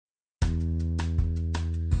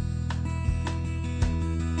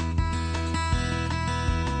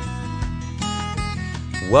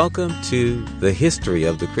Welcome to The History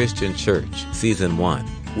of the Christian Church, Season 1,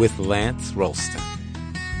 with Lance Rolston.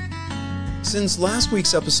 Since last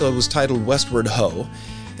week's episode was titled Westward Ho,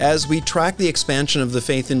 as we track the expansion of the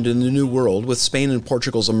faith into the New World with Spain and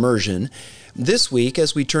Portugal's immersion, this week,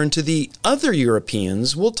 as we turn to the other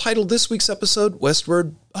Europeans, we'll title this week's episode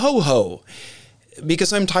Westward HoHo,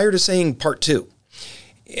 because I'm tired of saying part 2.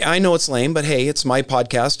 I know it's lame, but hey, it's my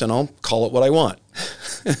podcast and I'll call it what I want.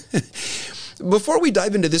 Before we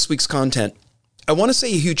dive into this week's content, I want to say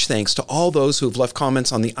a huge thanks to all those who have left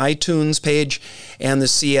comments on the iTunes page and the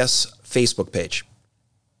CS Facebook page.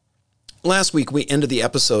 Last week, we ended the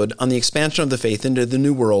episode on the expansion of the faith into the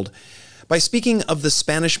New World by speaking of the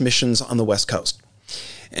Spanish missions on the West Coast.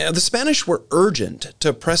 The Spanish were urgent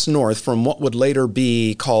to press north from what would later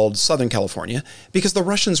be called Southern California because the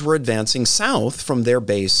Russians were advancing south from their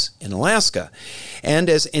base in Alaska. And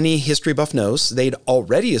as any history buff knows, they'd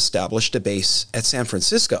already established a base at San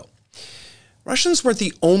Francisco. Russians weren't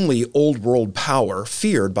the only Old World power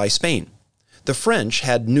feared by Spain. The French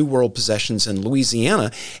had New World possessions in Louisiana,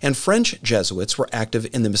 and French Jesuits were active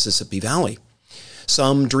in the Mississippi Valley.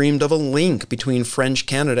 Some dreamed of a link between French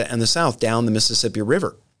Canada and the South down the Mississippi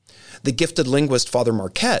River. The gifted linguist Father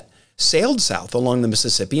Marquette sailed south along the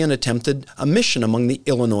Mississippi and attempted a mission among the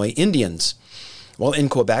Illinois Indians. While in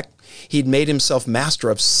Quebec, he'd made himself master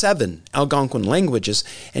of 7 Algonquin languages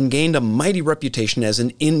and gained a mighty reputation as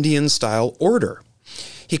an Indian-style orator.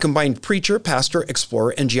 He combined preacher, pastor,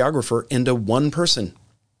 explorer, and geographer into one person.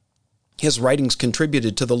 His writings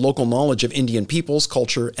contributed to the local knowledge of Indian peoples,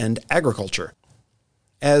 culture, and agriculture.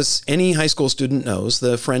 As any high school student knows,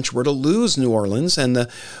 the French were to lose New Orleans and the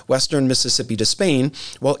western Mississippi to Spain,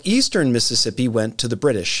 while eastern Mississippi went to the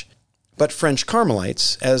British. But French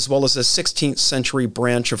Carmelites, as well as a 16th century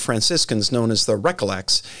branch of Franciscans known as the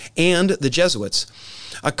Recollects, and the Jesuits,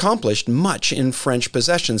 accomplished much in French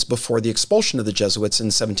possessions before the expulsion of the Jesuits in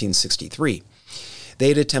 1763. They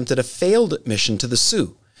had attempted a failed mission to the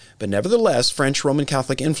Sioux, but nevertheless, French Roman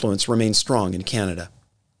Catholic influence remained strong in Canada.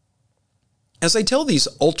 As I tell these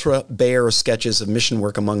ultra-bare sketches of mission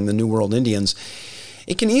work among the New World Indians,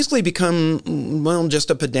 it can easily become,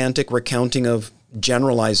 just a pedantic recounting of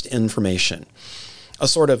generalized information. A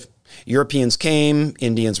sort of Europeans came,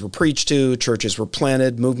 Indians were preached to, churches were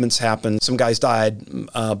planted, movements happened, some guys died,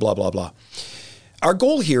 blah, blah, blah. Our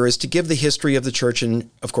goal here is to give the history of the church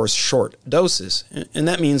in, of course, short doses. And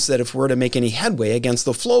that means that if we're to make any headway against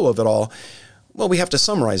the flow of it all, we have to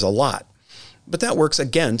summarize a lot. But that works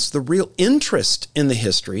against the real interest in the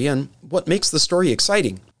history and what makes the story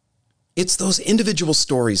exciting. It's those individual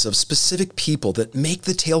stories of specific people that make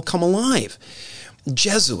the tale come alive.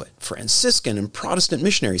 Jesuit, Franciscan, and Protestant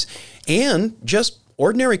missionaries, and just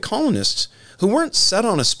ordinary colonists who weren't set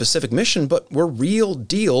on a specific mission, but were real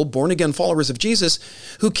deal born-again followers of Jesus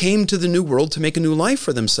who came to the New World to make a new life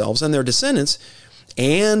for themselves and their descendants,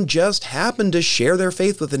 and just happened to share their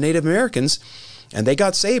faith with the Native Americans, and they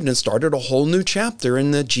got saved and started a whole new chapter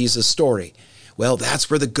in the Jesus story. Well, that's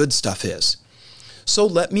where the good stuff is. So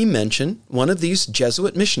let me mention one of these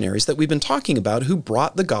Jesuit missionaries that we've been talking about who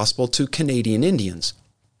brought the gospel to Canadian Indians.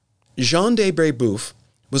 Jean de Brébeuf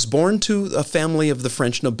was born to a family of the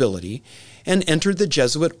French nobility and entered the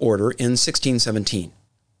Jesuit order in 1617.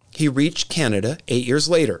 He reached Canada 8 years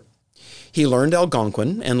later. He learned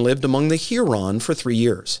Algonquin and lived among the Huron for 3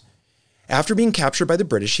 years. After being captured by the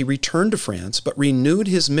British, he returned to France, but renewed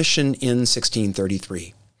his mission in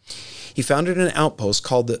 1633. He founded an outpost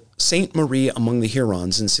called the Sainte Marie among the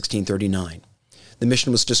Hurons in 1639. The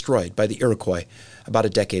mission was destroyed by the Iroquois about a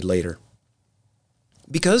decade later.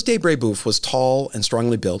 Because de Brébeuf was tall and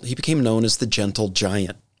strongly built, he became known as the Gentle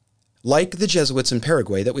Giant. Like the Jesuits in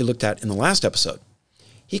Paraguay that we looked at in the last episode,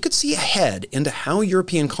 he could see ahead into how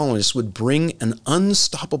European colonists would bring an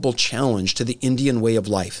unstoppable challenge to the Indian way of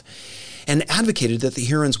life, and advocated that the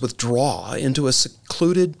Hurons withdraw into a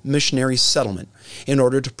secluded missionary settlement in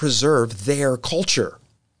order to preserve their culture.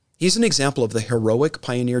 He's an example of the heroic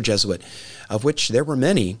pioneer Jesuit, of which there were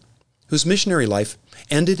many, whose missionary life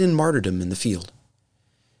ended in martyrdom in the field.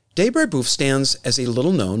 De Brébeuf stands as a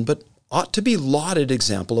little-known but ought to be lauded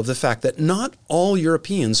example of the fact that not all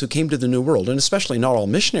Europeans who came to the New World, and especially not all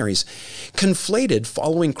missionaries, conflated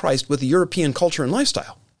following Christ with European culture and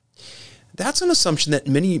lifestyle. That's an assumption that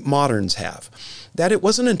many moderns have, that it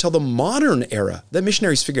wasn't until the modern era that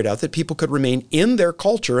missionaries figured out that people could remain in their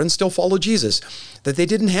culture and still follow Jesus, that they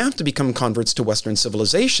didn't have to become converts to Western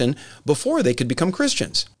civilization before they could become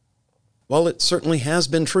Christians. While it certainly has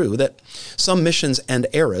been true that some missions and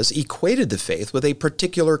eras equated the faith with a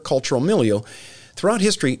particular cultural milieu, throughout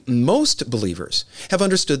history, most believers have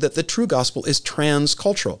understood that the true gospel is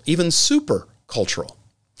transcultural, even supercultural.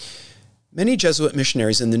 Many Jesuit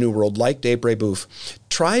missionaries in the New World, like de Brebeuf,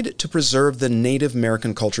 tried to preserve the Native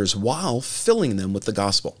American cultures while filling them with the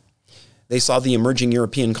gospel. They saw the emerging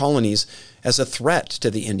European colonies as a threat to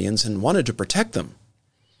the Indians and wanted to protect them.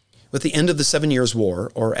 With the end of the 7 Years'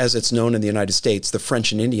 War, or as it's known in the United States, the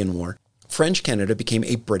French and Indian War, French Canada became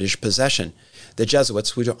a British possession. The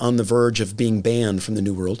Jesuits, who were on the verge of being banned from the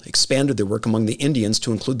New World, expanded their work among the Indians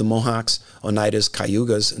to include the Mohawks, Oneidas,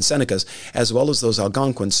 Cayugas, and Senecas, as well as those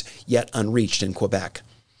Algonquins yet unreached in Quebec.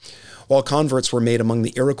 While converts were made among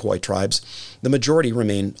the Iroquois tribes, the majority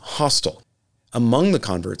remained hostile. Among the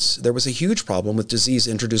converts, there was a huge problem with disease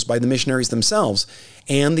introduced by the missionaries themselves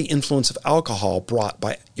and the influence of alcohol brought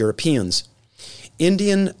by Europeans.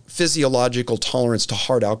 Indian physiological tolerance to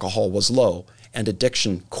hard alcohol was low and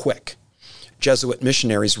addiction quick. Jesuit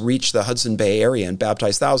missionaries reached the Hudson Bay area and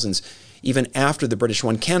baptized thousands. Even after the British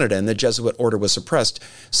won Canada and the Jesuit order was suppressed,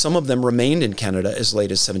 some of them remained in Canada as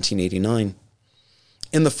late as 1789.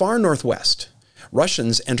 In the far northwest,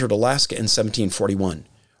 Russians entered Alaska in 1741.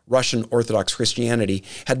 Russian Orthodox Christianity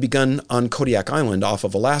had begun on Kodiak Island off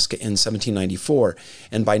of Alaska in 1794,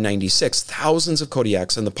 and by 96, thousands of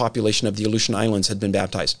Kodiaks and the population of the Aleutian Islands had been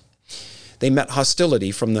baptized. They met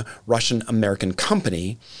hostility from the Russian-American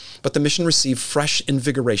Company, but the mission received fresh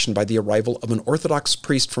invigoration by the arrival of an Orthodox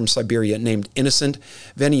priest from Siberia named Innocent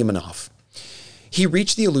Veniaminov. He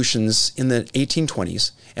reached the Aleutians in the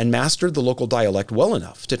 1820s and mastered the local dialect well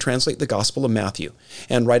enough to translate the Gospel of Matthew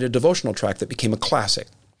and write a devotional tract that became a classic.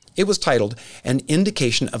 It was titled, An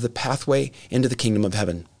Indication of the Pathway into the Kingdom of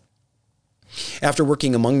Heaven. After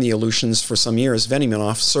working among the Aleutians for some years,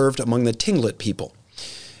 Veniaminov served among the Tlingit people.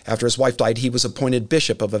 After his wife died, he was appointed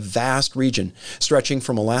bishop of a vast region stretching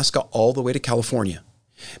from Alaska all the way to California.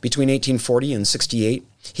 Between 1840 and 68,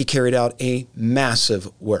 he carried out a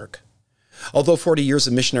massive work. Although 40 years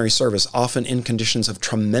of missionary service, often in conditions of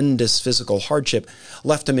tremendous physical hardship,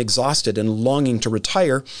 left him exhausted and longing to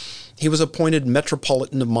retire, he was appointed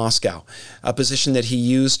Metropolitan of Moscow, a position that he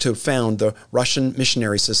used to found the Russian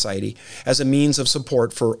Missionary Society as a means of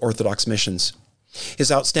support for Orthodox missions.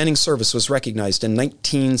 His outstanding service was recognized in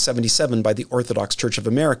 1977 by the Orthodox Church of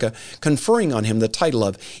America, conferring on him the title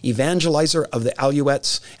of Evangelizer of the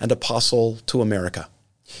Alouettes and Apostle to America.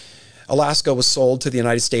 Alaska was sold to the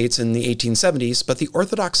United States in the 1870s, but the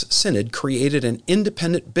Orthodox Synod created an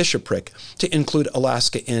independent bishopric to include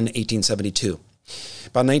Alaska in 1872.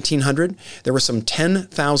 By 1900, there were some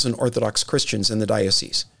 10,000 Orthodox Christians in the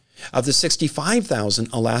diocese. Of the 65,000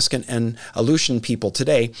 Alaskan and Aleutian people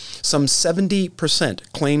today, some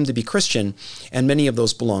 70% claim to be Christian, and many of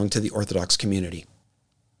those belong to the Orthodox community.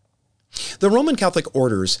 The Roman Catholic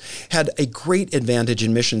orders had a great advantage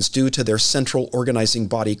in missions due to their central organizing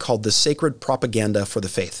body called the Sacred Propaganda for the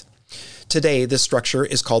Faith. Today, this structure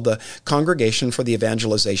is called the Congregation for the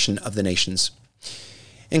Evangelization of the Nations.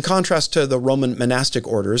 In contrast to the Roman monastic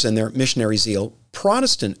orders and their missionary zeal,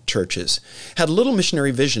 Protestant churches had little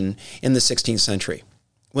missionary vision in the 16th century.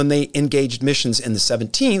 When they engaged missions in the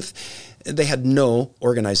 17th, they had no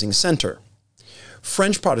organizing center.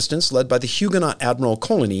 French Protestants, led by the Huguenot Admiral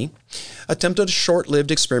Coligny, attempted a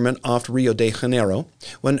short-lived experiment off Rio de Janeiro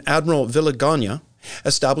when Admiral Villegagna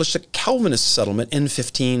established a Calvinist settlement in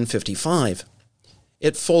 1555.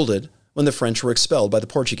 It folded when the French were expelled by the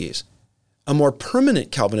Portuguese. A more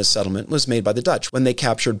permanent Calvinist settlement was made by the Dutch when they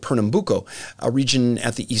captured Pernambuco, a region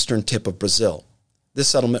at the eastern tip of Brazil. This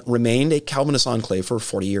settlement remained a Calvinist enclave for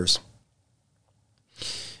 40 years.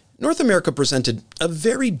 North America presented a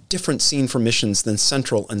very different scene for missions than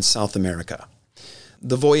Central and South America.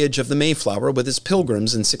 The voyage of the Mayflower with its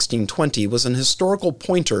pilgrims in 1620 was an historical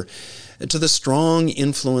pointer to the strong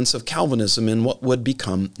influence of Calvinism in what would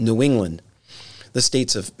become New England. The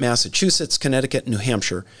states of Massachusetts, Connecticut, and New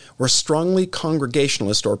Hampshire were strongly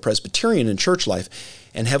Congregationalist or Presbyterian in church life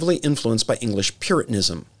and heavily influenced by English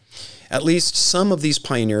Puritanism. At least some of these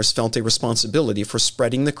pioneers felt a responsibility for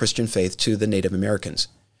spreading the Christian faith to the Native Americans.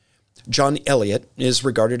 John Eliot is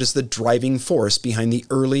regarded as the driving force behind the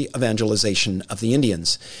early evangelization of the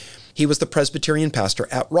Indians. He was the Presbyterian pastor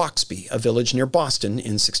at Roxby, a village near Boston,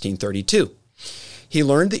 in 1632. He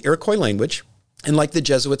learned the Iroquois language, and like the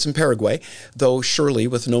Jesuits in Paraguay, though surely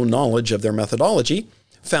with no knowledge of their methodology,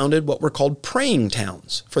 founded what were called praying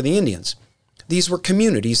towns for the Indians. These were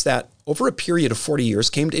communities that, over a period of 40 years,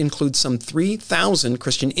 came to include some 3,000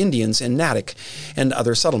 Christian Indians in Natick and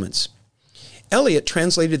other settlements. Eliot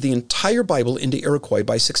translated the entire Bible into Iroquois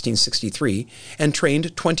by 1663 and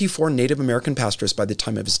trained 24 Native American pastors by the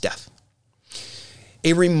time of his death.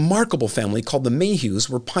 A remarkable family called the Mayhews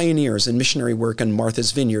were pioneers in missionary work in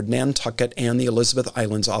Martha's Vineyard, Nantucket, and the Elizabeth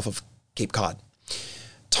Islands off of Cape Cod.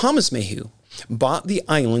 Thomas Mayhew bought the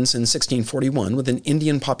islands in 1641 with an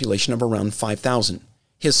Indian population of around 5,000.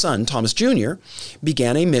 His son, Thomas Jr.,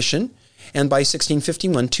 began a mission, and by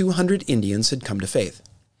 1651, 200 Indians had come to faith.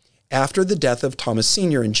 After the death of Thomas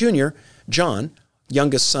Sr. and Jr., John,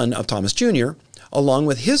 youngest son of Thomas Jr., along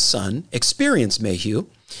with his son, Experience Mayhew,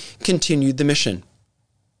 continued the mission.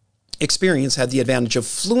 Experience had the advantage of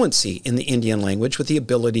fluency in the Indian language with the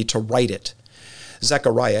ability to write it.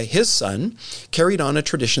 Zechariah, his son, carried on a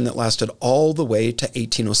tradition that lasted all the way to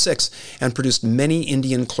 1806 and produced many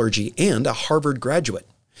Indian clergy and a Harvard graduate.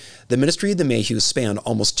 The ministry of the Mayhews spanned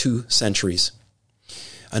almost 2 centuries.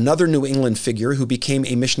 Another New England figure who became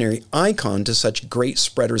a missionary icon to such great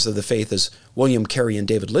spreaders of the faith as William Carey and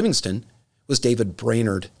David Livingstone was David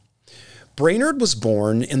Brainerd. Brainerd was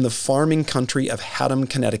born in the farming country of Haddam,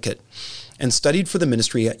 Connecticut, and studied for the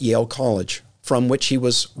ministry at Yale College, from which he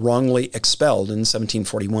was wrongly expelled in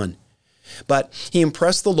 1741. But he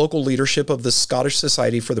impressed the local leadership of the Scottish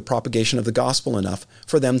Society for the Propagation of the Gospel enough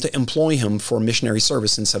for them to employ him for missionary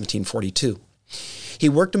service in 1742. He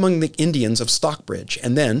worked among the Indians of Stockbridge,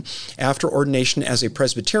 and then, after ordination as a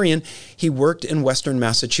Presbyterian, he worked in western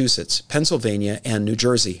Massachusetts, Pennsylvania, and New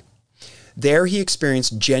Jersey. There he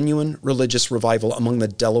experienced genuine religious revival among the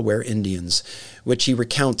Delaware Indians, which he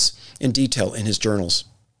recounts in detail in his journals.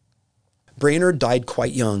 Brainerd died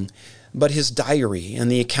quite young, but his diary and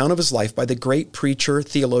the account of his life by the great preacher,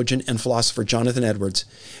 theologian, and philosopher Jonathan Edwards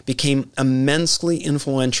became immensely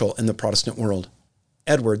influential in the Protestant world.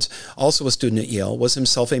 Edwards, also a student at Yale, was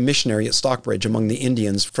himself a missionary at Stockbridge among the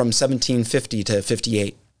Indians from 1750 to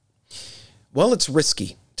 58. While it's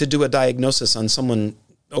risky to do a diagnosis on someone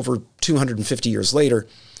over 250 years later,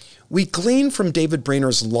 we glean from David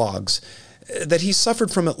Brainerd's logs that he suffered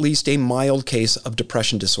from at least a mild case of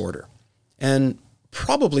depression disorder, and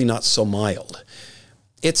probably not so mild.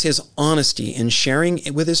 It's his honesty in sharing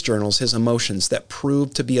with his journals his emotions that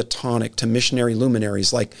proved to be a tonic to missionary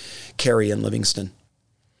luminaries like Carey and Livingstone.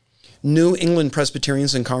 New England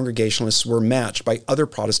Presbyterians and Congregationalists were matched by other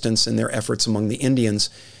Protestants in their efforts among the Indians.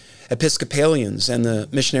 Episcopalians and the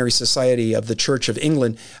Missionary Society of the Church of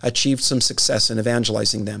England achieved some success in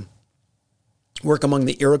evangelizing them. Work among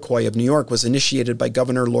the Iroquois of New York was initiated by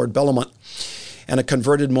Governor Lord Bellomont and a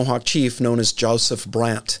converted Mohawk chief known as Joseph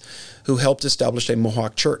Brant, who helped establish a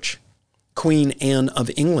Mohawk church. Queen Anne of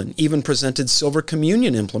England even presented silver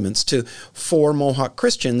communion implements to 4 Mohawk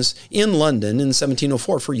Christians in London in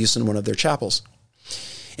 1704 for use in one of their chapels.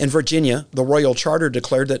 In Virginia, the Royal Charter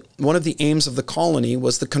declared that one of the aims of the colony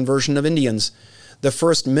was the conversion of Indians. The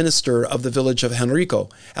first minister of the village of Henrico,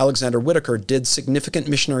 Alexander Whitaker, did significant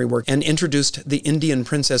missionary work and introduced the Indian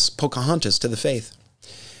princess Pocahontas to the faith.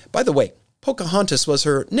 By the way, Pocahontas was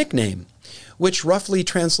her nickname, which roughly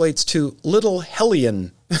translates to Little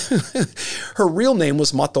Hellion. Her real name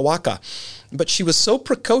was Matawaka, but she was so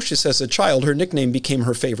precocious as a child, her nickname became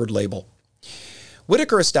her favored label.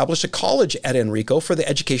 Whitaker established a college at Henrico for the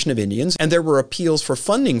education of Indians, and there were appeals for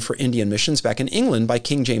funding for Indian missions back in England by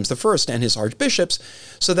King James I and his archbishops,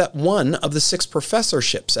 so that one of the 6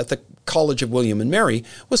 professorships at the College of William and Mary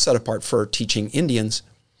was set apart for teaching Indians.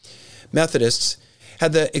 Methodists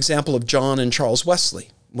had the example of John and Charles Wesley,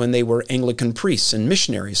 when they were Anglican priests and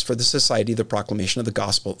missionaries for the Society of the Proclamation of the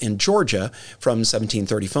Gospel in Georgia from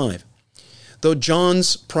 1735. Though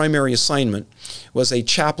John's primary assignment was a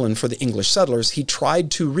chaplain for the English settlers, he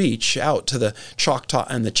tried to reach out to the Choctaw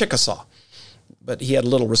and the Chickasaw, but he had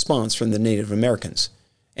little response from the Native Americans.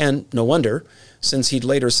 And no wonder, since he'd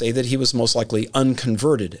later say that he was most likely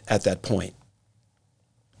unconverted at that point.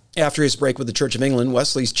 After his break with the Church of England,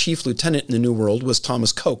 Wesley's chief lieutenant in the New World was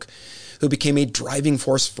Thomas Coke, who became a driving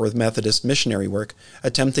force for Methodist missionary work,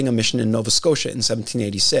 attempting a mission in Nova Scotia in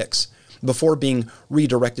 1786, before being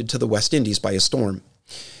redirected to the West Indies by a storm.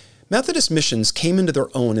 Methodist missions came into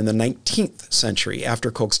their own in the 19th century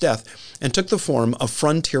after Coke's death and took the form of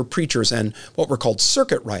frontier preachers and what were called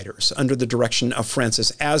circuit riders under the direction of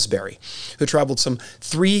Francis Asbury, who traveled some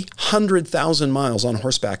 300,000 miles on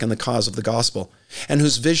horseback in the cause of the gospel, and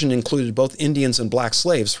whose vision included both Indians and black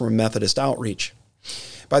slaves for Methodist outreach.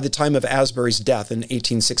 By the time of Asbury's death in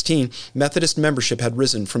 1816, Methodist membership had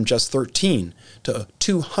risen from just 13 to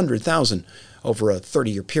 200,000 over a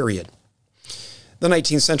 30-year period. The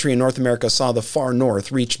 19th century in North America saw the far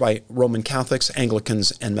north reached by Roman Catholics,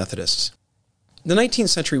 Anglicans, and Methodists. The 19th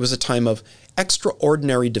century was a time of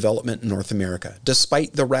extraordinary development in North America,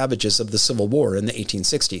 despite the ravages of the Civil War in the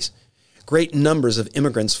 1860s. Great numbers of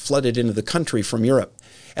immigrants flooded into the country from Europe,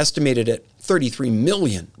 estimated at 33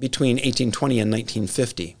 million between 1820 and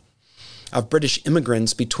 1950. Of British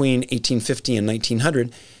immigrants between 1850 and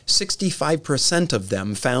 1900, 65% of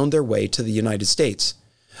them found their way to the United States.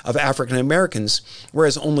 of African Americans,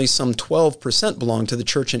 whereas only some 12% belonged to the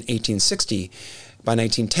church in 1860. By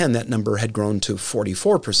 1910, that number had grown to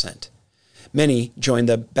 44%. Many joined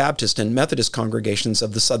the Baptist and Methodist congregations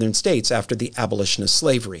of the southern states after the abolition of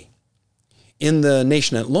slavery. In the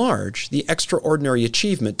nation at large, the extraordinary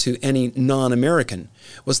achievement to any non-American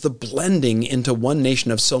was the blending into one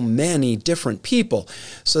nation of so many different people,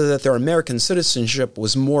 so that their American citizenship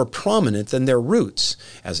was more prominent than their roots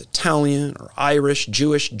as Italian or Irish,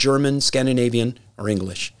 Jewish, German, Scandinavian, or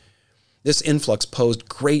English. This influx posed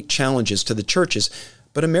great challenges to the churches,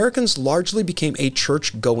 but Americans largely became a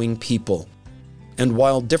church-going people. And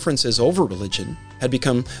while differences over religion had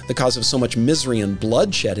become the cause of so much misery and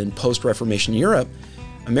bloodshed in post-Reformation Europe,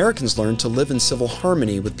 Americans learned to live in civil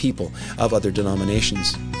harmony with people of other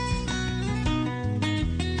denominations.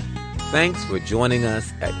 Thanks for joining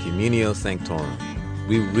us at Communio Sanctorum.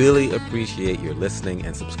 We really appreciate your listening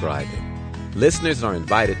and subscribing. Listeners are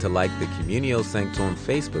invited to like the Communio Sanctorum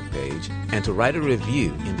Facebook page and to write a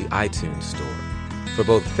review in the iTunes Store. For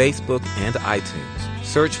both Facebook and iTunes,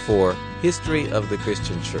 search for History of the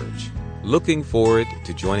Christian Church. Looking forward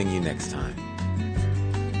to joining you next time.